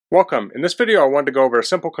Welcome. In this video I wanted to go over a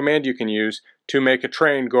simple command you can use to make a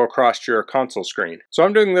train go across your console screen. So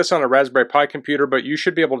I'm doing this on a Raspberry Pi computer, but you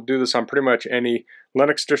should be able to do this on pretty much any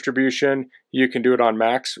Linux distribution. You can do it on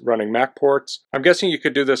Macs running Mac ports. I'm guessing you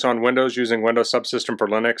could do this on Windows using Windows Subsystem for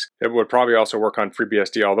Linux. It would probably also work on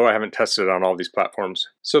FreeBSD, although I haven't tested it on all these platforms.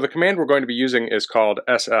 So the command we're going to be using is called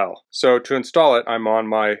SL. So to install it, I'm on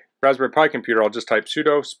my Raspberry Pi computer. I'll just type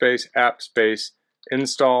sudo space apt space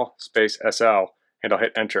install space SL. And I'll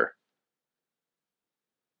hit enter.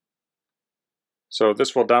 So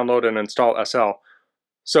this will download and install SL.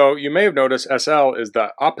 So you may have noticed SL is the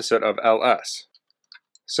opposite of LS.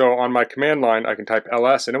 So on my command line I can type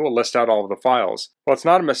LS and it will list out all of the files. Well, it's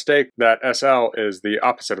not a mistake that SL is the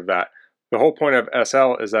opposite of that. The whole point of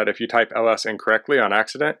SL is that if you type LS incorrectly on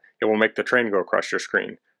accident, it will make the train go across your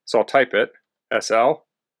screen. So I'll type it, SL,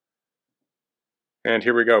 and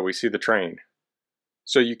here we go, we see the train.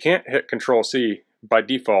 So you can't hit Control-C by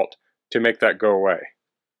default to make that go away.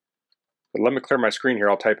 But let me clear my screen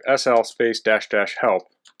here. I'll type SL space dash dash help.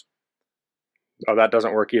 Oh, that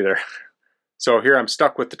doesn't work either. So here I'm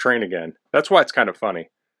stuck with the train again. That's why it's kind of funny.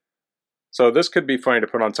 So this could be funny to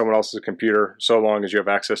put on someone else's computer so long as you have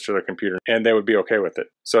access to their computer and they would be okay with it.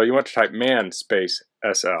 So you want to type man space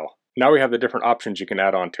SL. Now we have the different options you can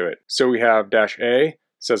add on to it. So we have dash A.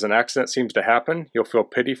 Says an accident seems to happen. You'll feel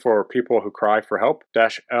pity for people who cry for help.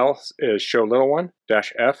 Dash L is show little one.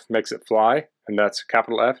 Dash F makes it fly, and that's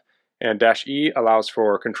capital F. And dash E allows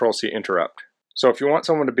for Control-C interrupt. So if you want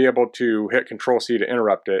someone to be able to hit Control-C to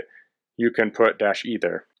interrupt it, you can put dash E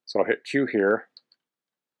there. So I'll hit Q here.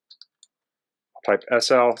 I'll type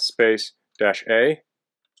SL space dash A.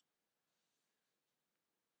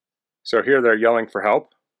 So here they're yelling for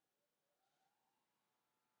help.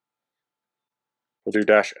 We'll do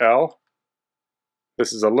dash L.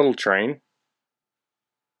 This is a little train.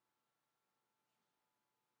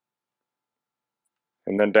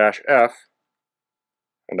 And then dash F.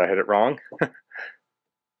 And I hit it wrong. Let's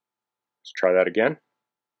try that again.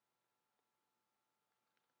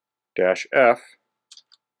 Dash F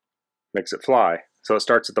makes it fly. So it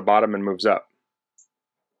starts at the bottom and moves up.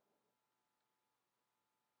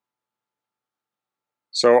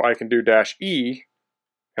 So I can do dash E.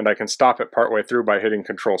 And I can stop it partway through by hitting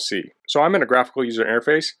Control-C. So I'm in a graphical user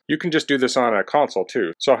interface. You can just do this on a console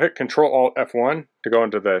too. So I'll hit Control-Alt-F1 to go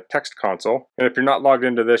into the text console. And if you're not logged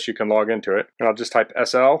into this, you can log into it. And I'll just type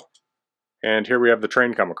SL, and here we have the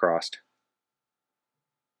train come across.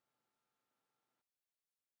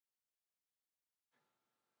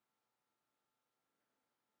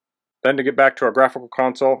 Then to get back to our graphical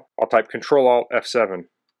console, I'll type Control-Alt-F7.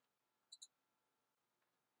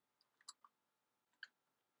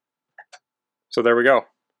 So there we go.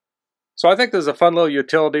 So I think this is a fun little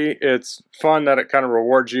utility. It's fun that it kind of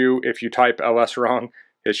rewards you if you type LS wrong.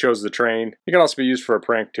 It shows the train. It can also be used for a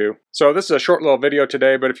prank too. So this is a short little video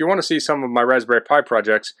today, but if you want to see some of my Raspberry Pi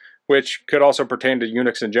projects, which could also pertain to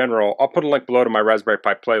Unix in general, I'll put a link below to my Raspberry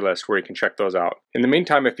Pi playlist where you can check those out. In the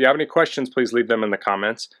meantime, if you have any questions, please leave them in the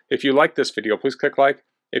comments. If you like this video, please click like.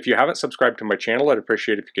 If you haven't subscribed to my channel, I'd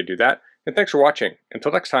appreciate it if you could do that. And thanks for watching.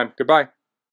 Until next time, goodbye.